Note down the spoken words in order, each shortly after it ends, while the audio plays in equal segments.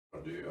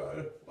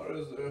What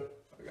is this?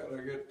 I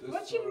gotta get this.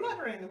 What you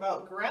muttering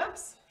about,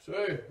 Gramps?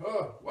 Say,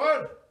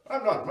 what?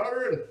 I'm not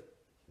muttering.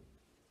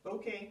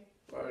 Okay.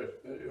 What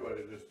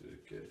is this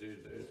kid these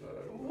days?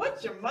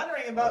 What you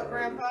muttering about,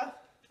 Grandpa?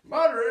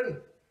 Muttering?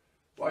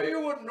 Why,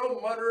 you wouldn't know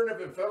muttering if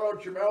it fell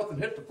out your mouth and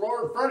hit the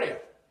floor in front of you.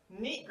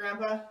 Neat,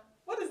 Grandpa.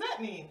 What does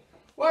that mean?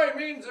 Why, it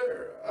means,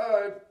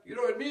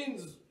 it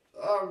means,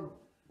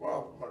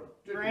 well,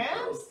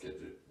 Gramps?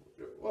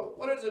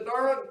 What is it,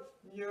 darling?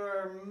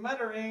 You're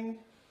muttering.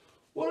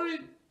 Well,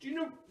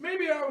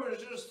 maybe I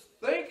was just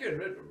thinking,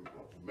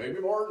 maybe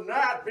more than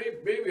that.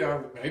 Maybe I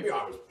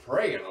was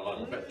praying a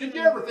little bit. Did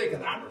you ever think of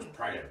that, I was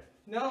praying?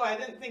 No, I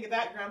didn't think of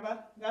that, Grandpa.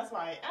 That's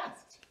why I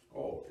asked.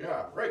 Oh,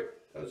 yeah, right.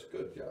 That's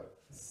good, yeah.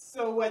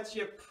 So what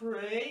you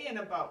praying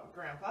about,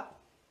 Grandpa?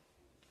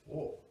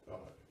 Oh,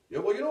 yeah,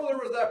 well, there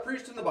was that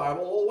priest in the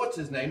Bible, what's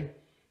his name?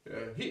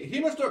 He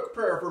mistook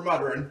prayer for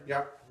muttering.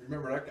 Yeah,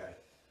 remember that guy.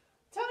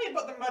 Tell me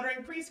about the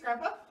muttering priest,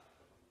 Grandpa.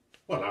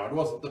 Well, now, it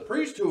wasn't the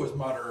priest who was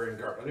muttering,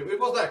 girl. It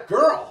was that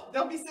girl.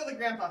 Don't be silly,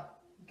 Grandpa.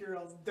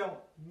 Girls don't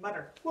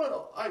mutter.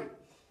 Well, I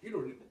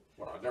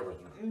never...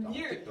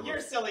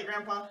 You're silly,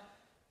 Grandpa.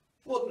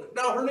 Well,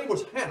 now, her name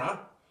was Hannah.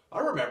 I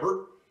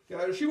remember.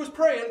 She was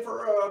praying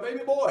for a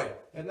baby boy.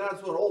 And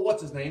that's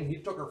what's his name? He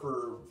took her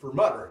for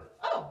muttering.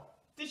 Oh,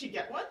 did she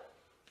get one?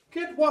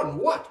 Get one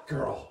what,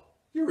 girl?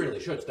 You really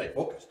should stay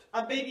focused.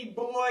 A baby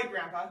boy,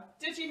 Grandpa.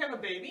 Did she have a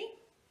baby?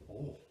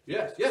 Oh,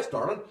 yes,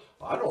 darling.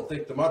 I don't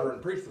think the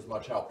muttering priest was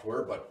much help to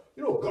her, but,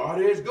 God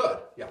is good.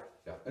 Yeah.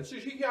 And so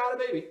she got a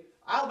baby.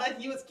 I'll bet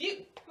he was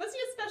cute. Was he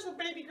a special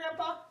baby,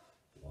 Grandpa?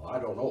 Well, I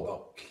don't know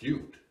about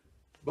cute,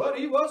 but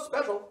he was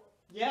special.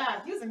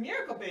 Yeah, he was a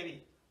miracle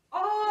baby.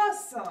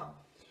 Awesome.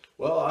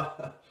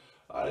 Well,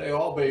 I think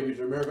all babies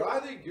are miracles. I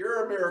think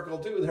you're a miracle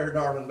too there,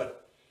 darling,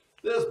 but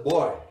this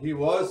boy, he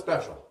was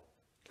special.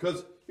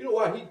 Because, you know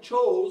why? He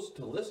chose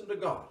to listen to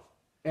God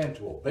and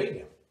to obey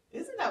him.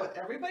 Isn't that what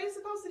everybody's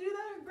supposed to do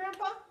then,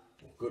 Grandpa?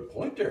 Well, good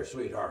point there,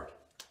 sweetheart.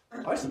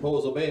 I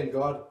suppose obeying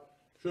God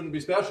shouldn't be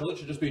special. It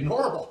should just be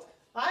normal.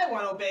 I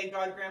want to obey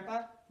God,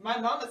 Grandpa. My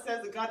mama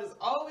says that God is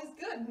always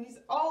good and he's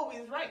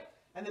always right.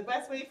 And the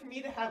best way for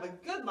me to have a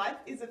good life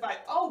is if I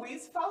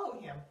always follow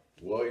him.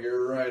 Well,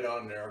 you're right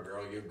on there,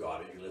 girl. You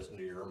got it. You listen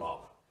to your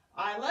mama.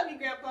 I love you,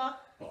 Grandpa.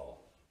 Oh,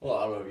 well,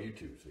 I love you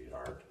too,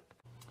 sweetheart.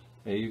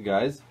 Hey, you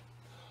guys.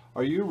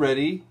 Are you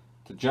ready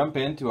to jump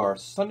into our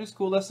Sunday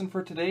school lesson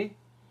for today?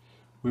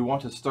 We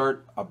want to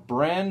start a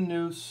brand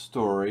new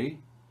story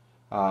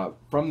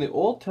from the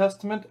Old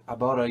Testament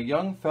about a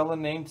young fella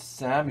named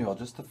Samuel.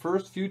 Just the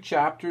first few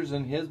chapters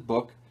in his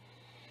book.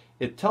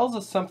 It tells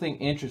us something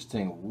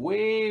interesting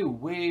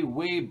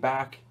way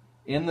back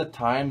in the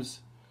times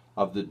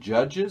of the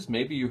judges.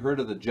 Maybe you heard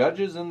of the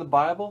judges in the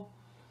Bible.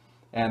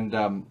 And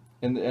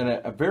in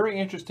a very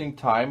interesting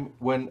time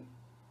when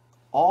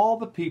all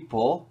the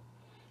people,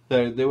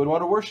 they would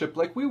want to worship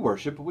like we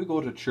worship. We go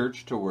to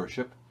church to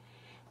worship.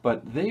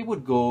 But they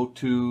would go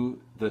to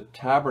the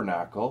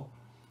tabernacle,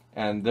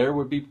 and there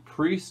would be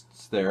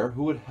priests there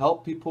who would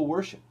help people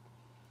worship.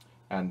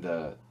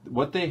 And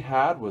what they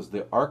had was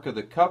the Ark of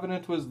the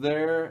Covenant was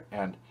there,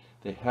 and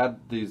they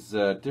had these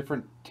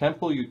different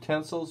temple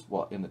utensils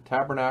in the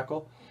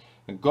tabernacle.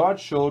 And God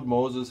showed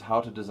Moses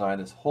how to design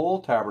this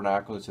whole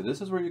tabernacle. He said,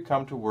 this is where you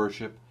come to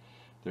worship.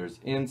 There's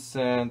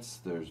incense,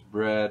 there's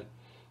bread,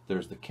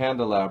 there's the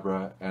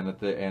candelabra, and at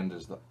the end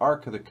there's the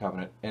Ark of the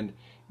Covenant. And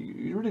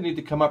you really need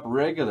to come up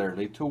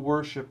regularly to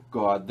worship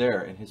God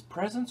there, and his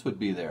presence would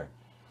be there.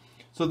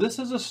 So this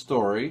is a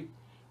story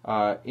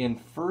in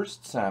 1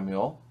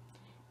 Samuel,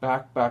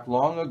 back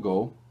long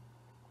ago,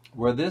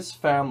 where this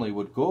family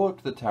would go up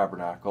to the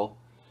tabernacle,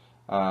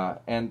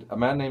 and a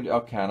man named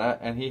Elkanah,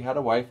 and he had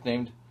a wife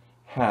named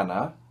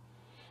Hannah,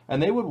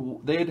 and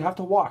they'd have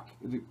to walk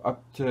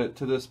up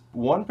to this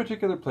one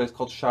particular place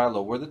called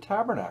Shiloh, where the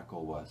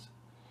tabernacle was.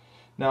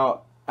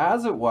 Now,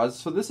 as it was,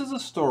 so this is a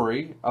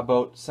story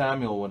about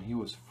Samuel when he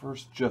was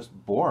first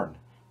just born,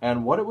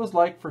 and what it was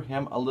like for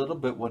him a little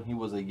bit when he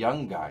was a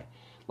young guy,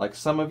 like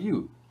some of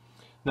you.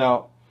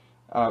 Now,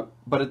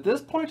 but at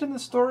this point in the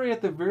story,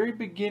 at the very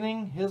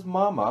beginning, his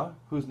mama,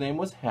 whose name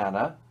was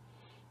Hannah,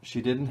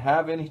 she didn't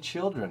have any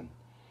children.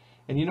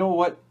 And you know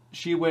what?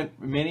 She went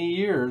many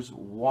years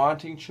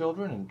wanting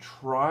children and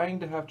trying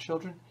to have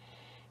children.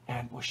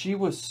 And she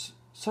was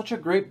such a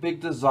great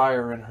big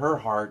desire in her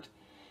heart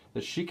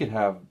that she could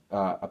have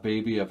a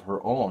baby of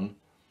her own,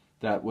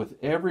 that with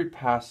every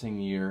passing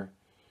year,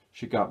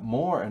 she got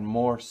more and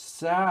more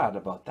sad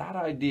about that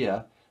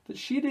idea that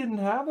she didn't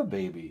have a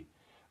baby.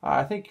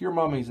 I think your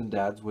mummies and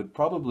dads would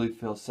probably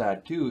feel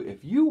sad too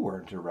if you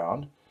weren't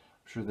around. I'm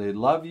sure they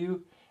love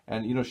you.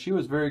 And, she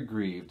was very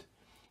grieved.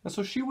 And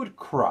so she would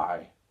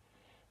cry.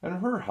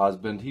 And her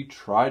husband, he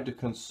tried to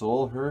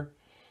console her,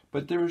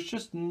 but there was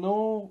just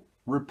no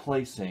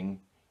replacing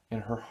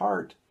in her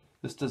heart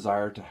this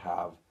desire to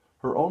have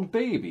her own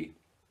baby.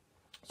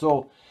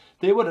 So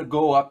they would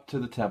go up to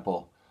the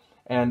temple,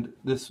 and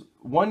this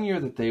one year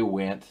that they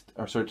went,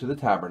 to the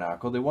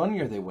tabernacle,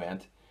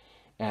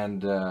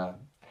 and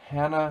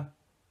Hannah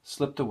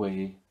slipped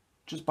away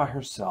just by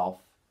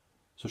herself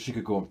so she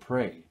could go and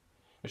pray.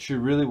 And she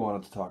really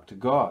wanted to talk to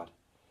God.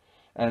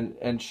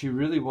 And she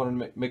really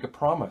wanted to make a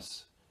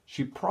promise.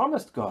 She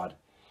promised God,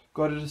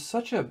 God, it is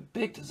such a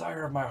big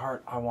desire of my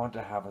heart. I want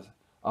to have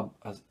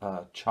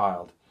a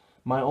child,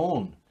 my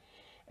own.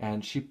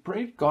 And she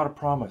prayed God a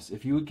promise.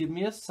 If you would give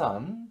me a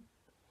son,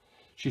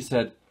 she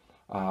said,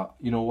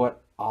 you know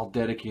what? I'll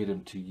dedicate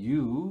him to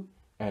you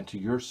and to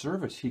your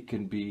service. He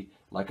can be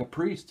like a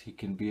priest. He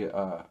can be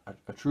a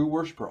true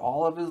worshiper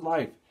all of his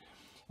life.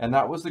 And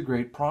that was the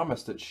great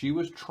promise that she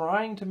was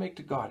trying to make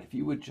to God. If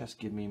you would just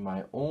give me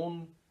my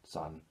own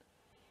son,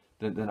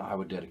 then I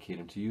would dedicate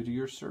him to you, to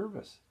your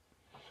service.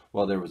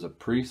 Well, there was a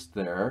priest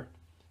there,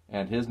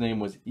 and his name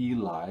was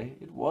Eli.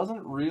 It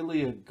wasn't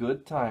really a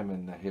good time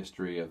in the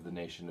history of the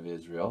nation of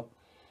Israel.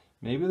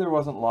 Maybe there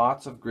wasn't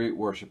lots of great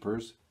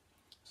worshipers.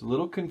 He was a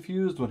little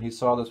confused when he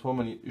saw this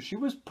woman. She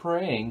was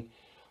praying,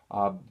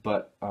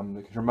 but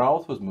her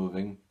mouth was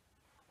moving,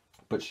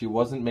 but she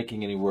wasn't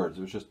making any words.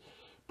 It was just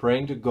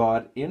praying to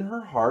God in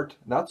her heart,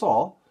 that's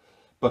all.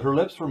 But her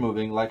lips were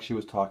moving like she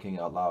was talking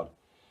out loud.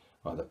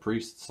 Well, the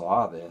priest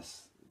saw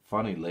this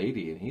funny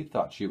lady, and he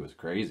thought she was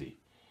crazy.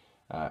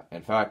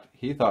 In fact,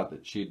 he thought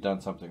that she had done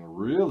something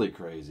really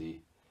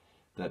crazy,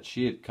 that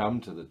she had come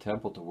to the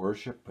temple to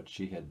worship, but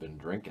she had been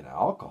drinking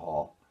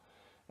alcohol.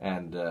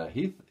 And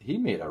he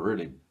made a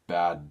really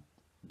bad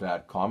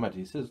comment.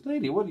 He says,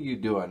 "Lady, what are you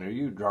doing? Are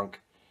you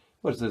drunk?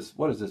 What is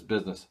this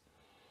business?"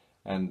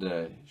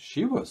 And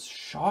she was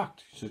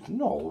shocked. She said,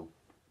 "No,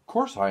 of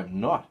course I am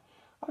not.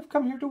 I've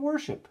come here to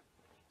worship.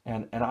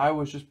 And I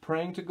was just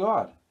praying to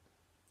God."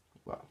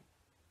 Well,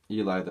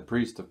 Eli the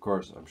priest, of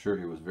course, I'm sure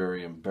he was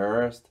very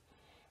embarrassed.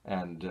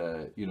 And,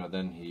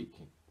 then he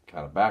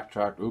kind of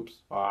backtracked.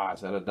 Oops, I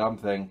said a dumb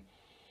thing.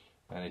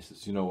 And he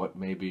says, "You know what,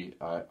 maybe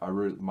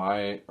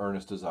my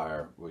earnest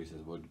desire," he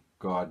says, "would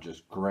God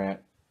just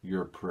grant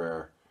your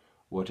prayer,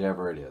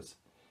 whatever it is."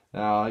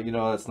 Now,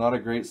 that's not a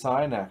great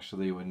sign,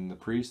 actually, when the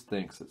priest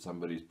thinks that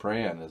somebody's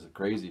praying as a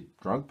crazy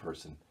drunk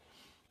person.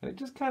 And it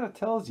just kind of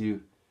tells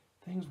you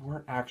things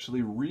weren't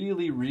actually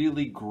really,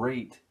 really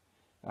great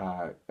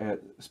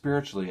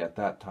spiritually at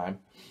that time.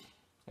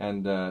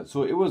 And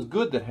so it was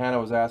good that Hannah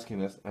was asking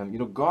this.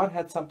 And, God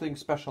had something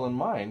special in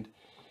mind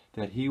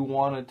that he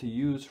wanted to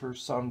use her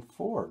son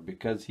for,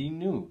 because he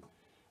knew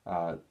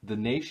the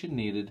nation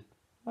needed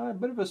a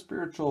bit of a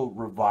spiritual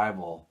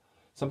revival,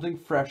 something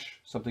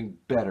fresh, something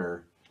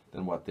better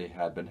than what they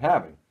had been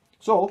having.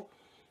 So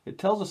it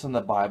tells us in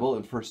the Bible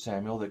in 1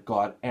 Samuel that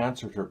God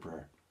answered her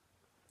prayer.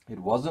 It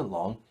wasn't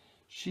long.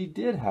 She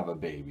did have a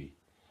baby.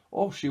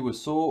 Oh, she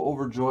was so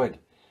overjoyed.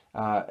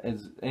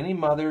 As any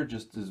mother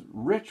just is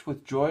rich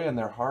with joy in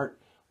their heart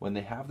when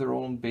they have their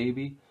own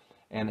baby.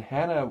 And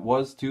Hannah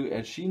was too,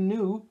 and she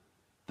knew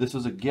this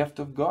was a gift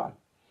of God,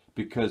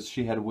 because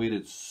she had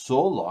waited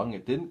so long.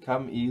 It didn't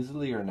come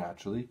easily or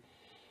naturally.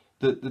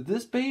 That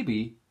this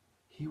baby,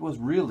 he was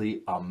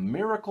really a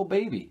miracle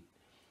baby.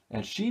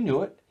 And she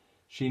knew it.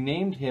 She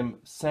named him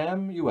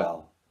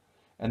Samuel.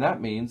 And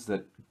that means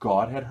that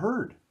God had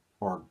heard,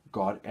 or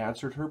God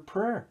answered her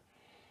prayer.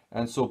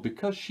 And so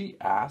because she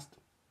asked,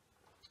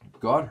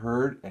 God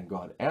heard and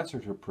God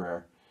answered her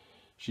prayer.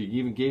 She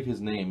even gave his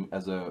name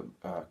as a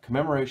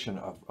commemoration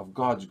of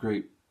God's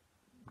great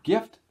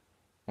gift.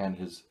 And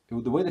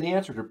the way that he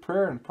answered her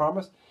prayer and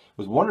promise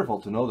was wonderful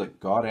to know that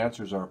God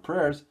answers our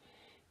prayers,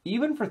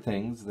 even for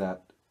things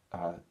that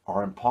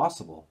are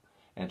impossible.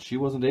 And she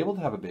wasn't able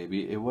to have a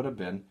baby. It would have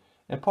been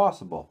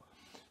impossible.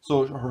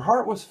 So her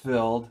heart was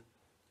filled.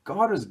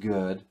 God is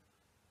good.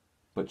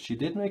 But she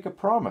did make a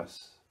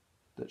promise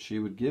that she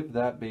would give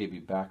that baby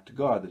back to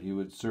God, that he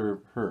would serve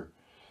her.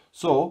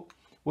 So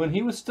when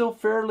he was still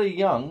fairly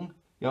young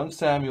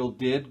Samuel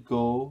did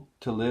go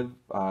to live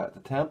at the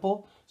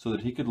temple so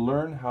that he could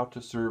learn how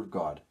to serve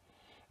God.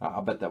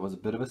 I bet that was a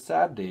bit of a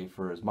sad day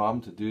for his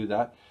mom to do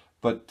that.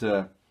 But,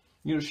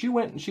 she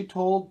went and she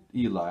told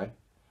Eli,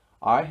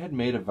 "I had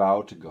made a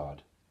vow to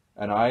God,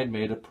 and I had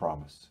made a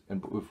promise.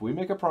 And if we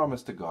make a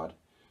promise to God,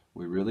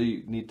 we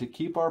really need to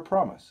keep our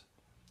promise.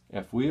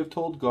 If we have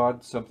told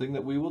God something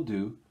that we will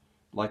do,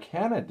 like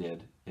Hannah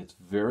did, it's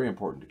very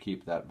important to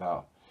keep that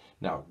vow."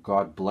 Now,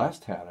 God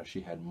blessed Hannah.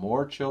 She had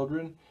more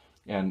children,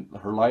 and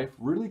her life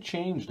really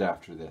changed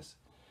after this.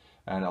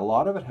 And a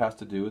lot of it has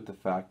to do with the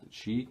fact that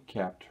she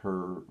kept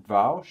her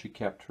vow, she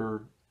kept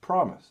her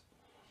promise.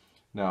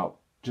 Now,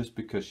 just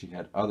because she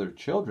had other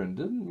children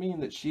didn't mean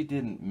that she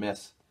didn't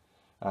miss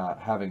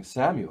having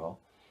Samuel.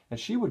 And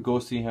she would go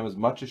see him as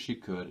much as she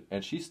could,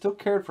 and she still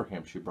cared for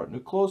him. She brought new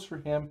clothes for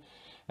him,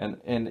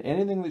 and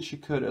anything that she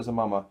could as a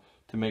mama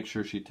to make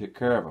sure she took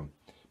care of him.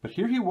 But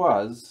here he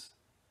was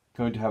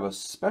going to have a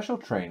special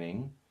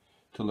training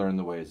to learn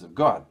the ways of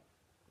God.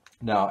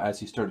 Now, as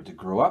he started to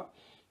grow up,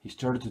 he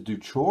started to do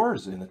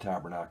chores in the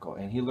tabernacle,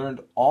 and he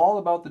learned all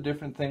about the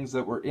different things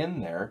that were in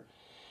there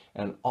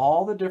and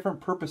all the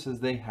different purposes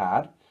they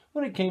had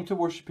when it came to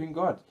worshiping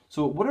God.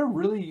 So what a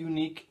really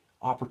unique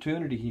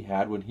opportunity he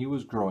had when he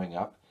was growing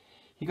up.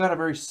 He got a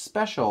very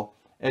special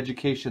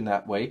education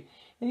that way,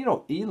 And you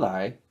know,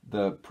 Eli,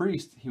 the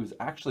priest, he was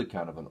actually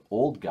kind of an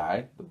old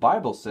guy. The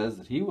Bible says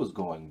that he was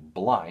going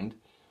blind,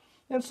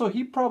 and so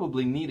he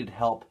probably needed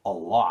help a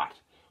lot,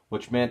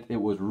 which meant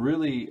it was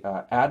really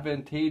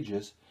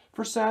advantageous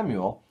for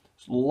Samuel.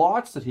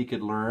 Lots that he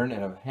could learn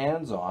and have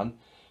hands on,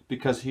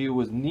 because he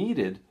was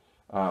needed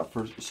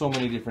for so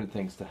many different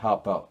things to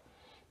help out.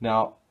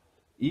 Now,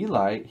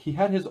 Eli, he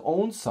had his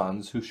own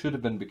sons who should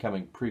have been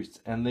becoming priests,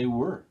 and they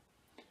were.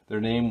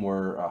 Their name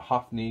were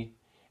Hophni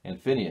and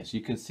Phinehas.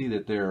 You can see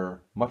that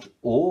they're much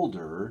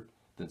older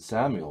than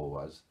Samuel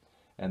was,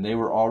 and they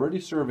were already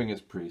serving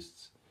as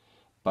priests,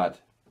 but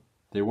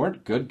they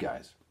weren't good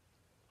guys.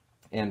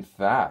 In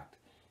fact,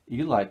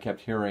 Eli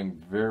kept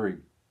hearing very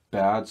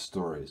bad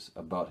stories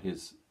about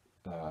his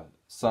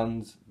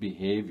son's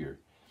behavior.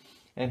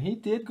 And he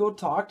did go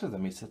talk to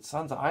them. He said,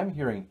 "Sons, I'm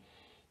hearing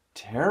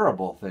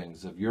terrible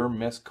things of your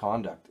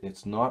misconduct.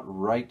 It's not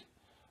right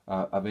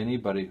of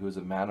anybody who's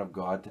a man of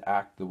God to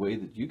act the way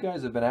that you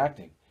guys have been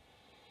acting."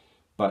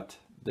 But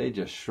they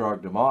just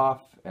shrugged him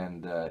off,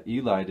 and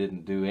Eli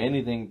didn't do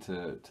anything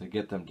to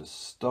get them to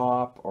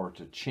stop or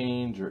to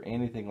change or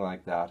anything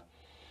like that.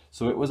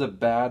 So it was a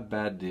bad,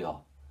 bad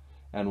deal.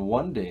 And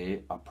one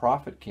day a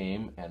prophet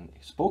came and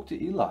spoke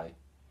to Eli.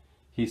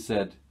 He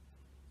said,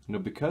 "You know,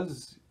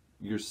 because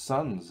your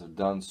sons have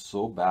done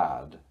so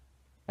bad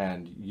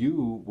and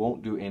you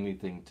won't do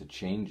anything to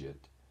change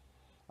it,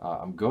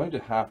 I'm going to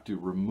have to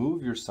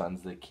remove your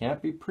sons. They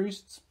can't be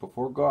priests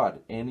before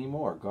God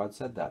anymore." God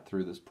said that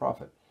through this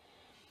prophet.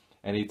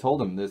 And he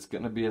told him, "There's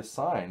going to be a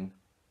sign.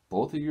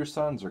 Both of your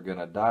sons are going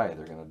to die.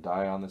 They're going to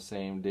die on the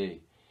same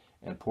day."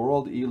 And poor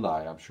old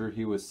Eli, I'm sure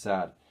he was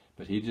sad.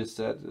 But he just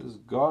said, "As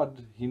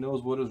God, he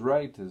knows what is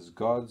right, is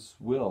God's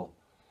will."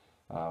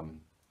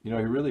 You know,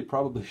 he really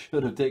probably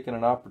should have taken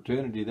an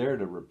opportunity there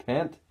to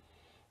repent,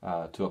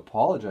 to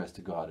apologize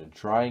to God and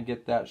try and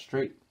get that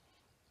straight.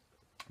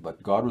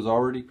 But God was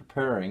already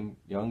preparing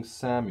young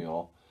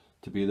Samuel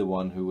to be the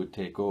one who would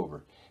take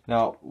over.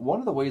 Now, one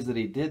of the ways that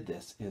he did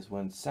this is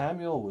when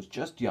Samuel was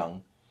just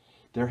young,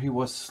 there he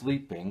was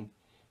sleeping.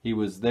 He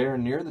was there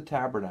near the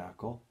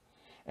tabernacle,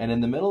 and in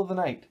the middle of the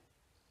night,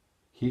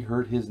 he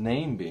heard his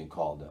name being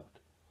called out.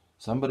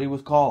 Somebody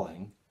was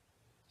calling,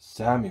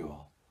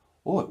 "Samuel."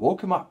 Oh, it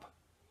woke him up.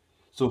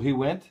 So he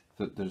went,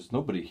 there's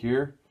nobody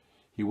here.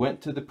 He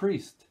went to the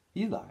priest,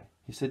 Eli.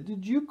 He said,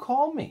 "Did you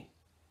call me?"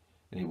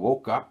 And he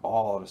woke up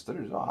all of a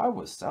sudden. "Oh, I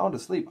was sound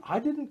asleep. I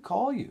didn't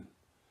call you.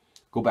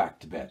 Go back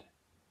to bed."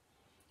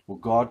 Well,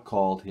 God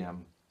called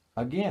him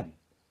again,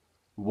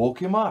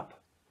 woke him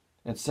up.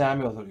 And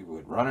Samuel thought he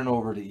would running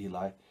over to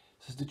Eli.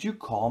 He says, "Did you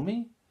call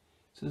me?"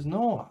 He says,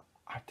 "No,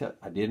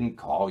 I didn't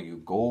call you.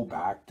 Go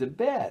back to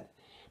bed."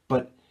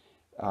 But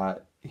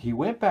he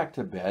went back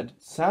to bed.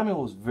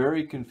 Samuel was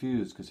very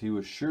confused because he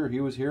was sure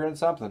he was hearing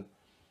something.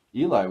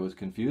 Eli was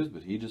confused,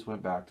 but he just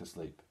went back to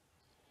sleep.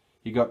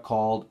 He got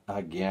called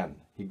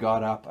again. He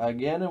got up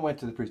again and went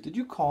to the priest. "Did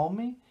you call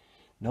me?"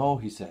 "No,"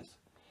 he says.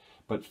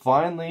 But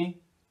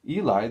finally,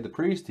 Eli, the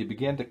priest, he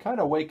began to kind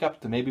of wake up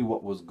to maybe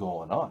what was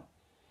going on.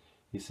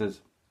 He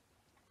says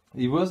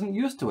he wasn't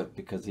used to it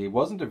because he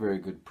wasn't a very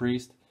good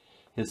priest.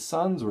 His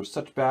sons were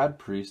such bad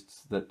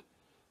priests that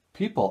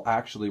people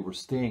actually were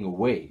staying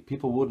away.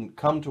 People wouldn't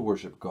come to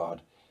worship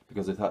God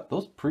because they thought,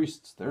 those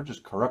priests, they're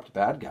just corrupt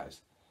bad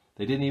guys.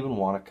 They didn't even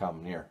want to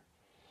come near.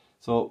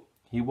 So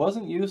he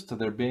wasn't used to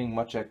there being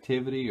much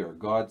activity or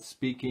God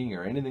speaking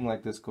or anything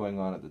like this going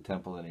on at the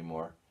temple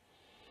anymore.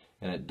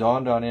 And it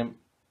dawned on him,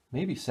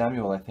 maybe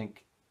Samuel, I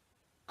think,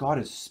 God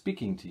is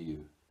speaking to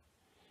you.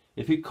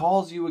 If he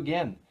calls you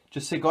again,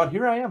 just say, "God,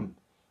 here I am.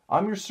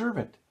 I'm your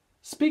servant.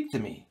 Speak to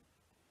me."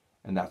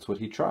 And that's what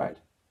he tried.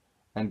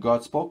 And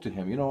God spoke to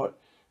him. You know what?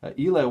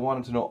 Eli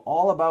wanted to know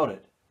all about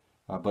it.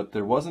 But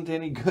there wasn't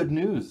any good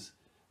news.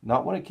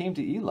 Not when it came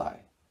to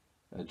Eli.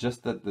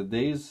 Just that the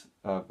days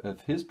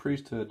of his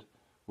priesthood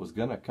was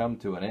going to come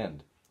to an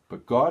end.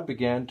 But God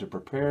began to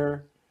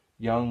prepare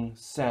young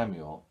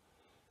Samuel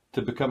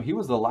to become, he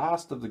was the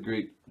last of the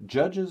great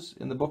judges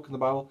in the book of the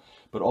Bible,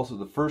 but also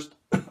the first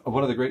of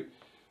one of the great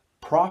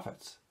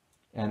prophets.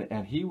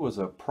 And he was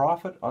a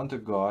prophet unto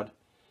God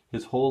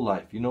his whole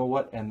life. You know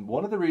what? And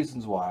one of the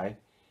reasons why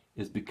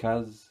is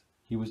because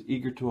he was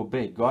eager to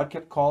obey. God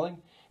kept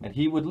calling, and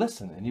he would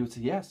listen, and he would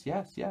say, "Yes,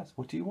 yes, yes,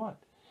 what do you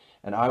want?"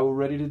 And I was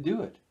ready to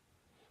do it.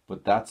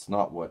 But that's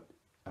not what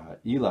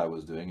Eli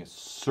was doing. It's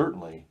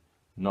certainly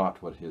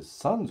not what his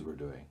sons were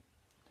doing.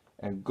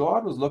 And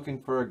God was looking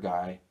for a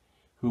guy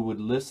who would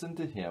listen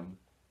to him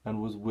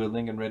and was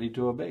willing and ready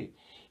to obey.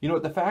 You know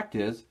what the fact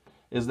is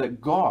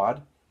that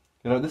God,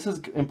 you know, this is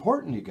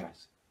important, you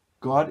guys.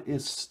 God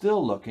is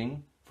still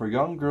looking for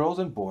young girls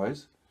and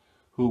boys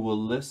who will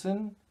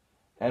listen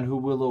and who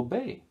will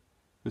obey.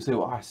 Who say,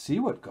 "Well, I see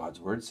what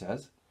God's word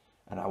says,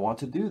 and I want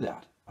to do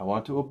that. I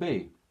want to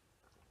obey."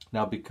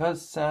 Now,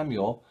 because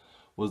Samuel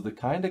was the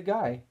kind of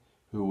guy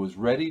who was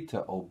ready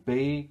to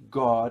obey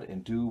God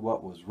and do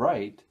what was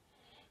right,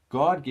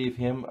 God gave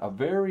him a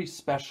very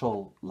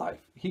special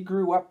life. He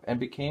grew up and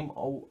became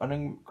an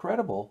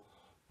incredible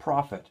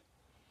prophet.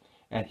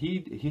 And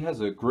he has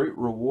a great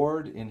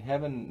reward in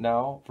heaven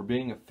now for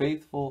being a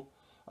faithful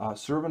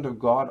servant of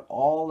God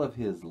all of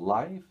his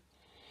life.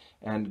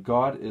 And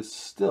God is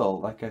still,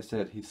 like I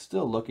said, he's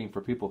still looking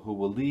for people who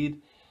will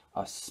lead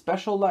a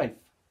special life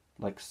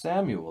like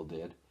Samuel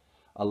did,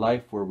 a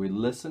life where we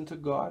listen to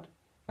God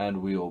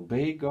and we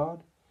obey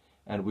God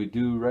and we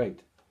do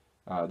right.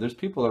 There's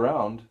people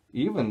around,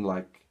 even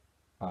like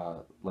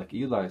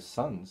Eli's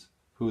sons,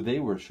 who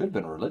should have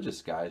been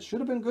religious guys, should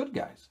have been good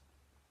guys.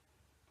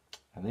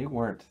 And they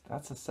weren't.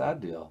 That's a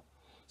sad deal.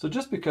 So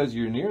just because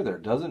you're near there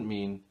doesn't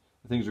mean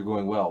things are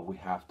going well. We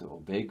have to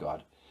obey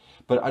God.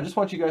 But I just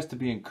want you guys to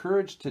be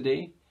encouraged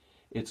today.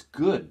 It's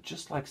good,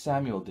 just like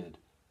Samuel did,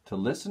 to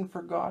listen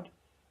for God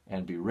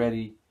and be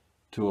ready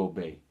to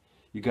obey.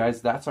 You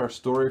guys, that's our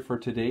story for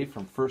today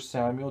from 1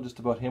 Samuel, just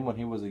about him when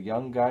he was a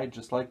young guy,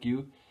 just like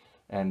you.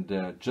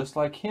 And just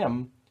like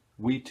him,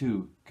 we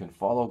too can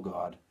follow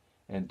God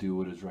and do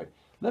what is right.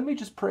 Let me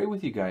just pray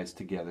with you guys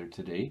together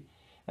today.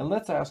 And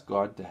let's ask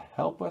God to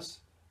help us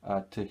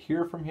to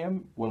hear from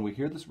him when we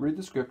read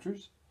the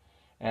scriptures,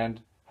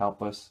 and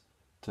help us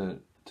to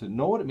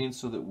know what it means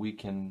so that we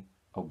can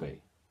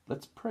obey.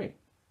 Let's pray.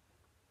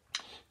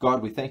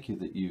 God, we thank you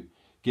that you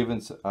given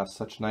us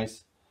such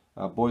nice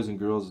boys and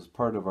girls as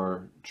part of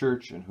our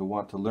church and who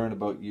want to learn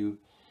about you.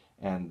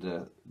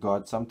 And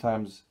God,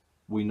 sometimes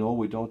we know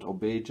we don't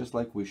obey just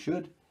like we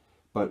should,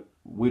 but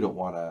we don't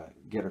want to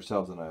get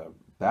ourselves in a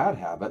bad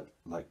habit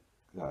like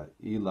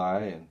Eli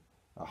and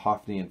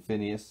Hophni and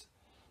Phinehas.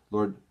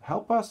 Lord,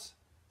 help us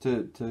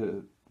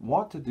to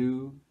want to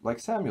do like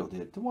Samuel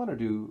did, to want to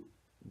do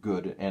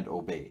good and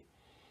obey.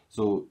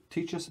 So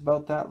teach us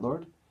about that,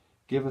 Lord.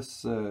 Help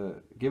us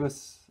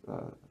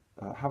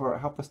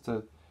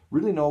to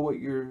really know what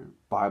your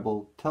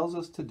Bible tells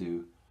us to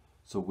do,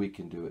 so we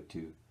can do it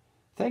too.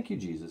 Thank you,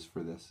 Jesus,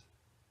 for this.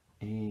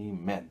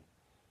 Amen.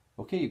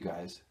 Okay, you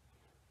guys.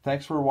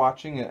 Thanks for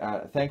watching.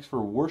 Thanks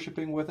for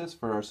worshiping with us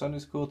for our Sunday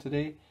school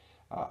today.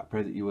 I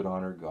pray that you would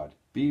honor God.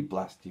 Be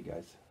blessed, you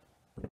guys.